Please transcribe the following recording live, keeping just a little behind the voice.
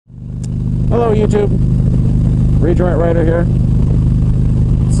Hello YouTube, Rejoint Rider here.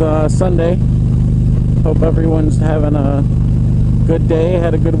 It's Sunday. Hope everyone's having a good day,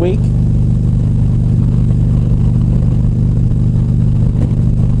 had a good week.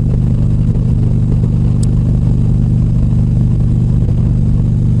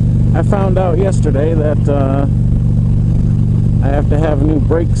 I found out yesterday that I have to have new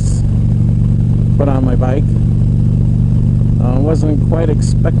brakes put on my bike. Wasn't quite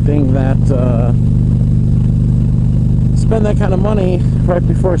expecting that, spend that kind of money right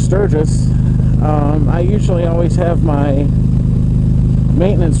before Sturgis. I usually always have my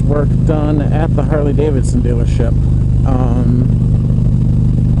maintenance work done at the Harley-Davidson dealership.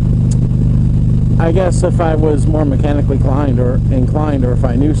 I guess if I was more mechanically inclined, or if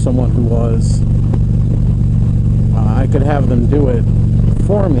I knew someone who was, I could have them do it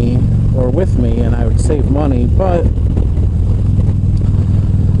for me or with me, and I would save money. But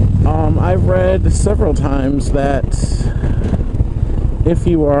I've read several times that if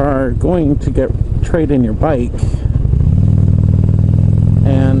you are going to trade in your bike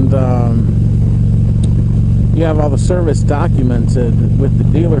and you have all the service documented with the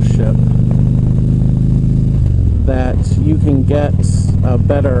dealership, that you can get a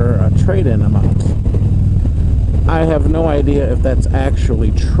better trade-in amount. I have no idea if that's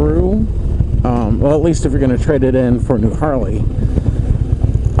actually true. Well, at least if you're going to trade it in for a new Harley.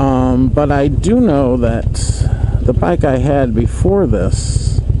 But I do know that the bike I had before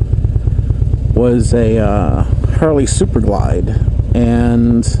this was a Harley Super Glide,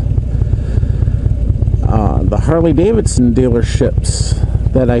 and the Harley-Davidson dealerships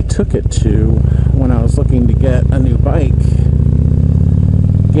that I took it to when I was looking to get a new bike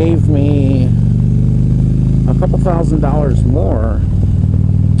gave me a couple $1,000s more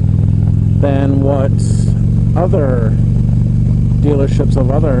than what other dealerships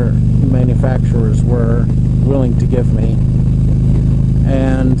of other manufacturers were willing to give me.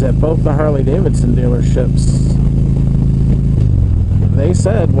 And at both the Harley-Davidson dealerships, they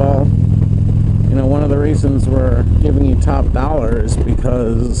said, well, you know, one of the reasons we're giving you top dollar is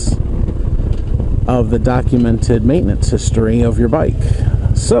because of the documented maintenance history of your bike.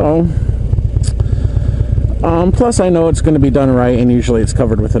 So, plus I know it's going to be done right, and usually it's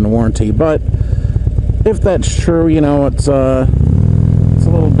covered within a warranty. But if that's true, you know, it's a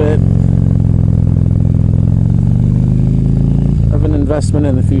little bit of an investment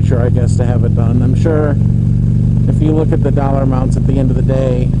in the future, I guess, to have it done. I'm sure if you look at the dollar amounts at the end of the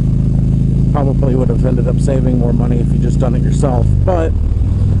day, probably would have ended up saving more money if you just done it yourself. But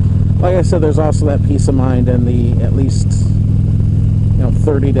like I said, there's also that peace of mind and the at least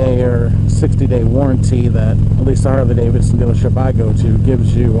 30-day or 60-day warranty that at least the Harley-Davidson dealership I go to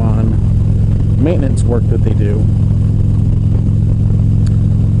gives you on maintenance work that they do.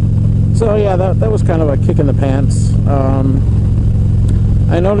 So yeah, that was kind of a kick in the pants.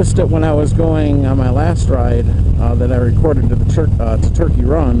 I noticed it when I was going on my last ride that I recorded to Turkey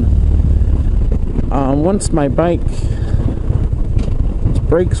Run. Once my bike's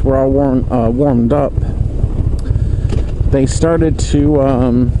brakes were all warmed up, they started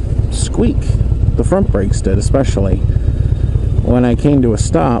to squeak. The front brakes did, especially when I came to a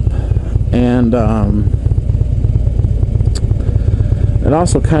stop. And it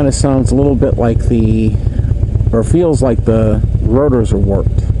also kind of sounds a little bit like feels like the rotors are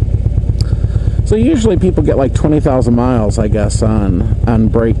warped. So usually people get like 20,000 miles, I guess, on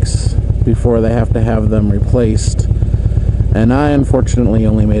brakes before they have to have them replaced. And I unfortunately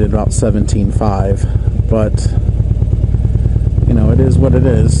only made it about 17.5, but you know, it is what it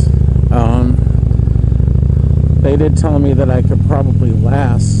is. They did tell me that I could probably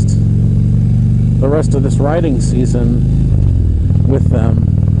last the rest of this riding season with them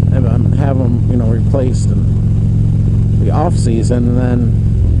and have them, replaced in the off season. And then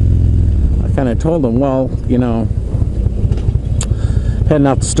I kind of told them, well, heading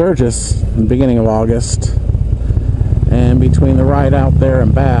out to Sturgis in the beginning of August, and between the ride out there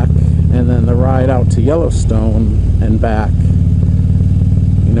and back, and then the ride out to Yellowstone and back,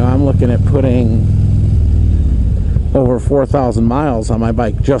 I'm looking at putting over 4,000 miles on my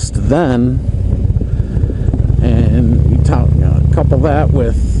bike just then. And you couple that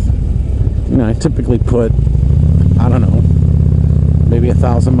with, I typically put, I don't know, maybe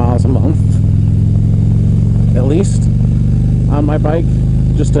 1,000 miles a month at least on my bike,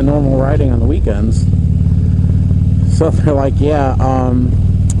 just a normal riding on the weekends. So they're like, yeah,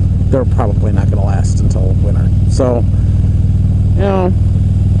 they're probably not going to last until winter. So,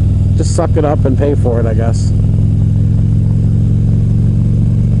 just suck it up and pay for it, I guess.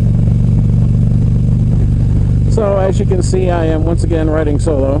 So as you can see, I am once again riding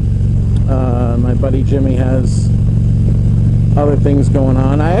solo. My buddy Jimmy has other things going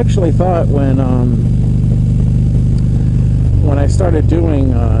on. I actually thought when I started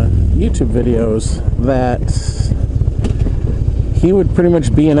doing YouTube videos that he would pretty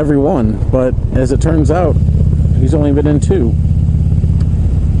much be in every one, but as it turns out, he's only been in 2.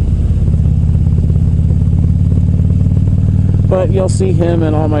 But you'll see him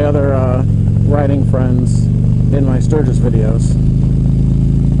and all my other riding friends in my Sturgis videos,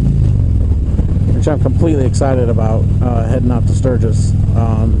 which I'm completely excited about, heading out to Sturgis.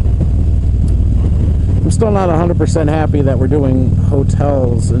 I'm still not 100% happy that we're doing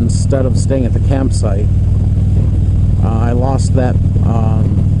hotels instead of staying at the campsite. I lost that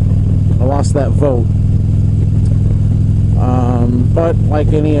vote. But like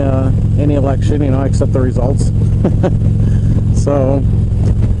any election, I accept the results. So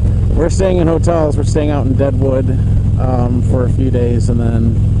we're staying in hotels. We're staying out in Deadwood for a few days, and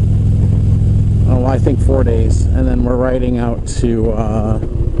then I think 4 days, and then we're riding out to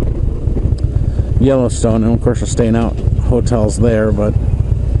Yellowstone, and of course we're staying out hotels there. But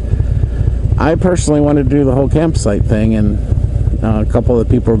I personally wanted to do the whole campsite thing, and a couple of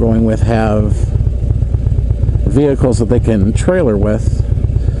the people we're going with have vehicles that they can trailer with,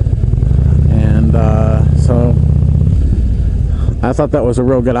 and so I thought that was a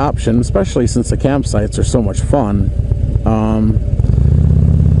real good option, especially since the campsites are so much fun.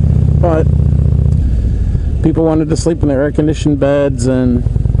 But people wanted to sleep in their air-conditioned beds and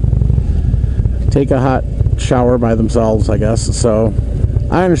take a hot shower by themselves, I guess. So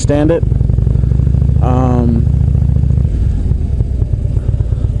I understand it.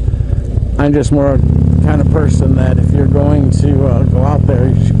 I'm just more kind of person that if you're going to go out there,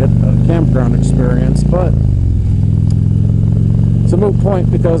 you should get a campground experience. But it's a moot point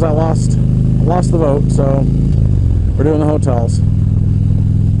because I lost the vote, so we're doing the hotels.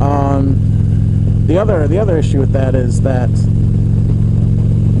 The other issue with that is that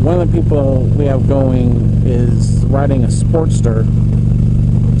one of the people we have going is riding a Sportster,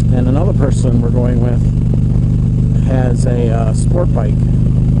 and another person we're going with has a sport bike,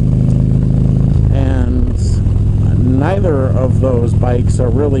 and neither of those bikes are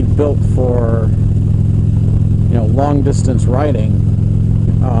really built for long distance riding.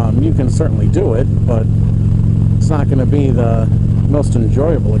 You can certainly do it, but it's not going to be the most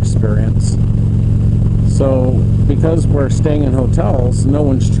enjoyable experience. So because we're staying in hotels, no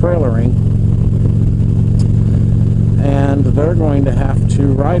one's trailering, and they're going to have to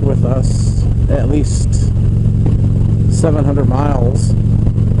ride with us at least 700 miles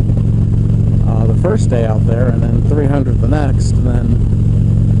the first day out there, and then 300 the next, and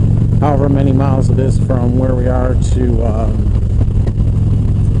then however many miles it is from where we are to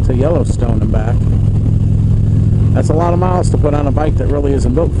Yellowstone and back. That's a lot of miles to put on a bike that really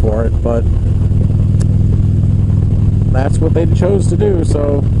isn't built for it, but that's what they chose to do,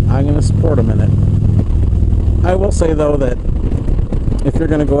 so I'm going to support them in it. I will say, though, that if you're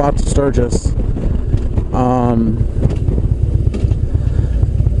going to go out to Sturgis,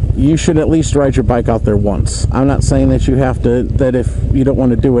 you should at least ride your bike out there once. I'm not saying that you have to, that if you don't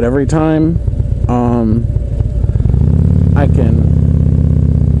want to do it every time, I can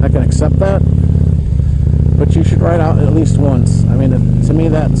accept that, but you should ride out at least once. I mean, to me,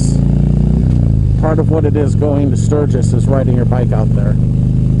 that's part of what it is going to Sturgis, is riding your bike out there.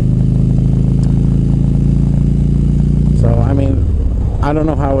 So, I mean, I don't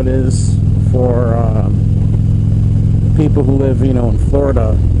know how it is for people who live, in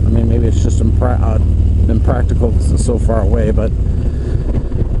Florida. I mean, maybe it's just impractical because it's so far away, but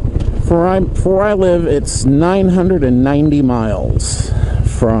for where I live, it's 990 miles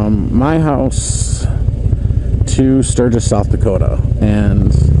from my house to Sturgis, South Dakota,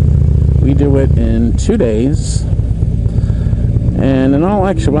 and we do it in 2 days. And in all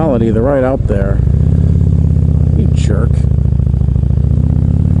actuality, the ride out there, you jerk,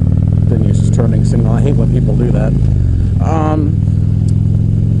 didn't use his turning signal. I hate when people do that.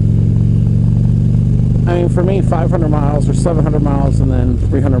 I mean, for me, 500 miles or 700 miles and then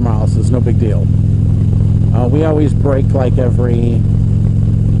 300 miles is no big deal. We always break like every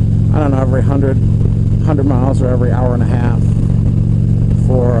 100 miles or every hour and a half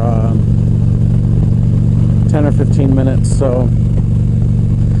for 10 or 15 minutes, so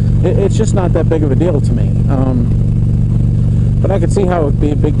it's just not that big of a deal to me. But I could see how it would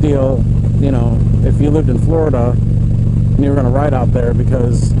be a big deal, if you lived in Florida and you were going to ride out there,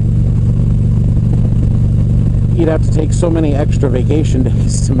 because you'd have to take so many extra vacation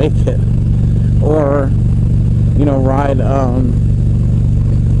days to make it, or ride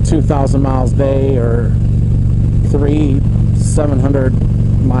 2,000 miles a day, or 700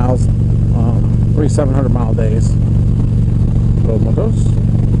 miles 3 700-mile days. Road motos.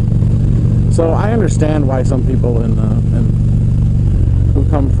 So I understand why some people who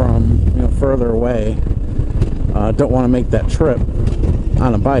come from further away don't want to make that trip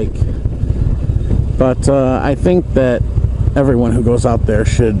on a bike. But I think that everyone who goes out there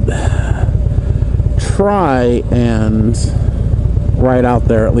should try and ride out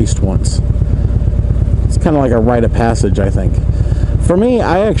there at least once. It's kind of like a rite of passage, I think. For me,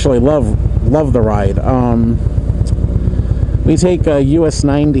 I actually love the ride. We take US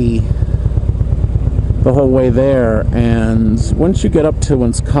 90 the whole way there, and once you get up to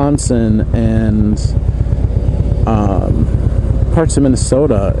Wisconsin and parts of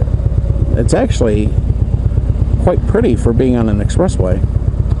Minnesota, it's actually quite pretty for being on an expressway.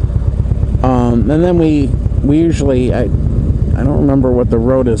 And then we usually, I don't remember what the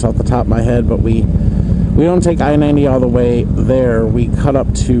road is off the top of my head, but we don't take I-90 all the way there. We cut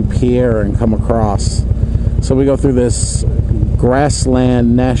up to Pierre and come across. So we go through this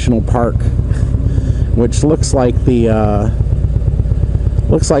grassland national park, which looks like the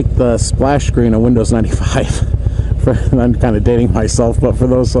splash screen of Windows 95. I'm kind of dating myself, but for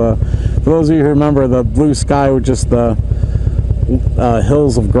those of you who remember the blue sky with just the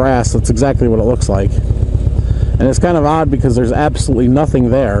hills of grass, that's exactly what it looks like. And it's kind of odd because there's absolutely nothing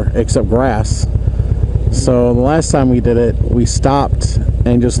there except grass. So the last time we did it, we stopped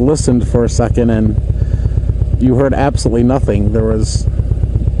and just listened for a second, and you heard absolutely nothing. There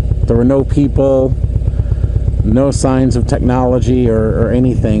were no people, no signs of technology or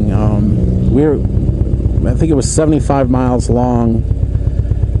anything. I think it was 75 miles long,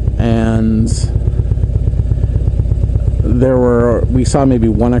 and we saw maybe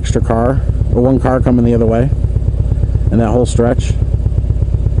one extra car, or one car coming the other way in that whole stretch.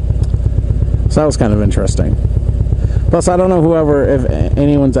 So that was kind of interesting. Plus, I don't know if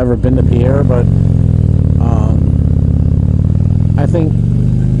anyone's ever been to Pierre, but I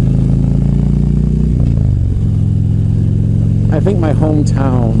think my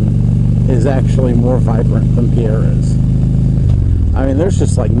hometown is actually more vibrant than Pierre is. I mean, there's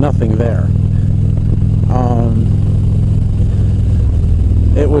just like nothing there.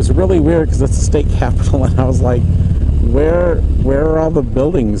 It was really weird because it's the state capital, and I was like, where are all the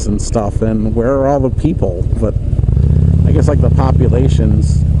buildings and stuff, and where are all the people? But I guess like the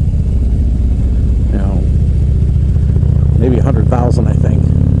population's, maybe 100,000, I think.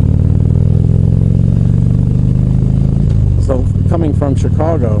 So coming from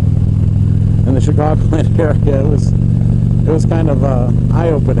Chicago, in the Chicagoland area, it was kind of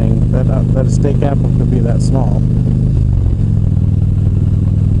eye-opening that a state capital could be that small.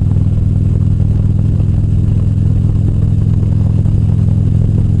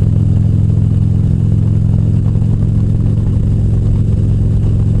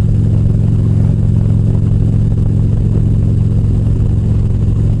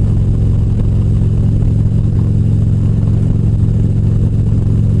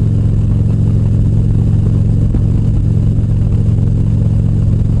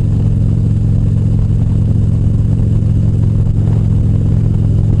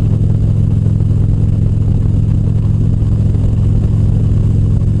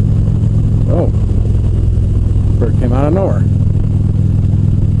 Out of nowhere.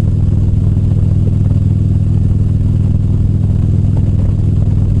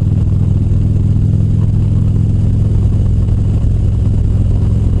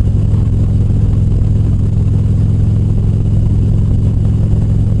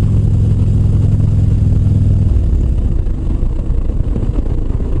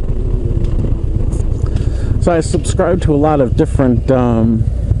 So I subscribe to a lot of different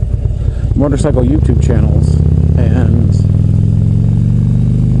motorcycle YouTube channels, and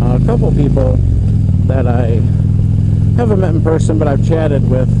a couple people that I haven't met in person but I've chatted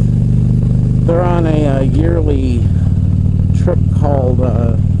with, they're on a yearly trip called,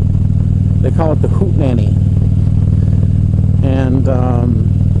 they call it the Hootenanny, and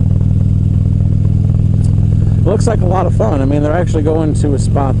it looks like a lot of fun. I mean, they're actually going to a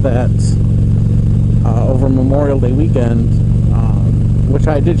spot that over Memorial Day weekend, which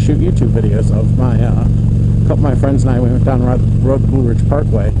I did shoot YouTube videos of. A couple of my friends and I, we went down Road Blue Ridge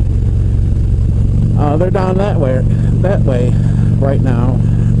Parkway. They're down that way right now,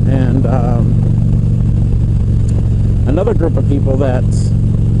 and another group of people that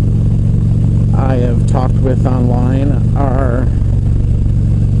I have talked with online are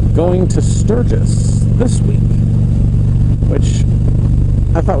going to Sturgis this week, which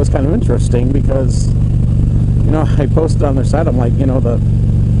I thought was kind of interesting because, I posted on their site, I'm like, the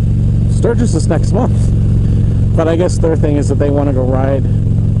Sturgis is next month. But I guess their thing is that they want to go ride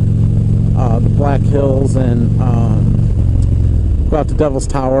the Black Hills and go out to Devil's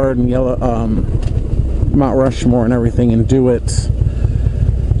Tower and Mount Rushmore and everything, and do it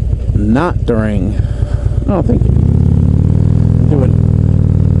not during, I don't think, do it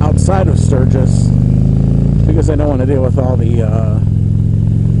outside of Sturgis, because I don't want to deal with all the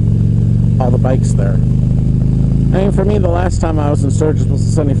bikes there. I mean, for me, the last time I was in Sturgis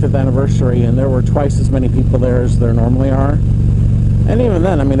was the 75th anniversary, and there were twice as many people there as there normally are. And even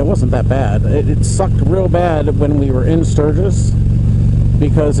then, I mean, it wasn't that bad. It sucked real bad when we were in Sturgis,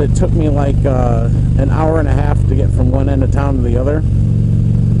 because it took me like an hour and a half to get from one end of town to the other.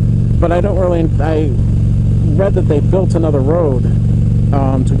 But I read that they built another road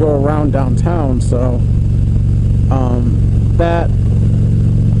to go around downtown, so that,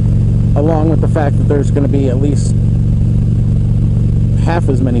 along with the fact that there's going to be at least half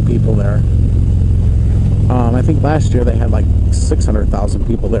as many people there. I think last year they had like 600,000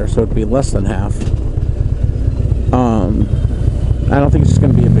 people there, so it'd be less than half. I don't think it's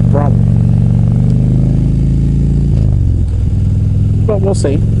going to be a big problem, but we'll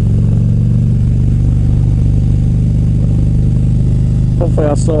see. Hopefully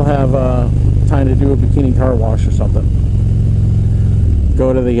I'll still have time to do a bikini car wash or something.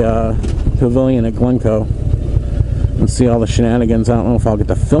 Go to the pavilion at Glencoe and see all the shenanigans. I don't know if I'll get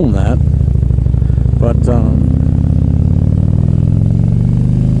to film that, but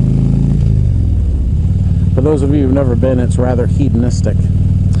for those of you who've never been, it's rather hedonistic.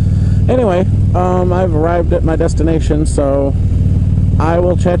 Anyway, I've arrived at my destination, so I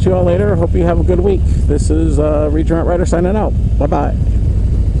will chat to you all later. Hope you have a good week. This is Regenerate Rider signing out. Bye-bye.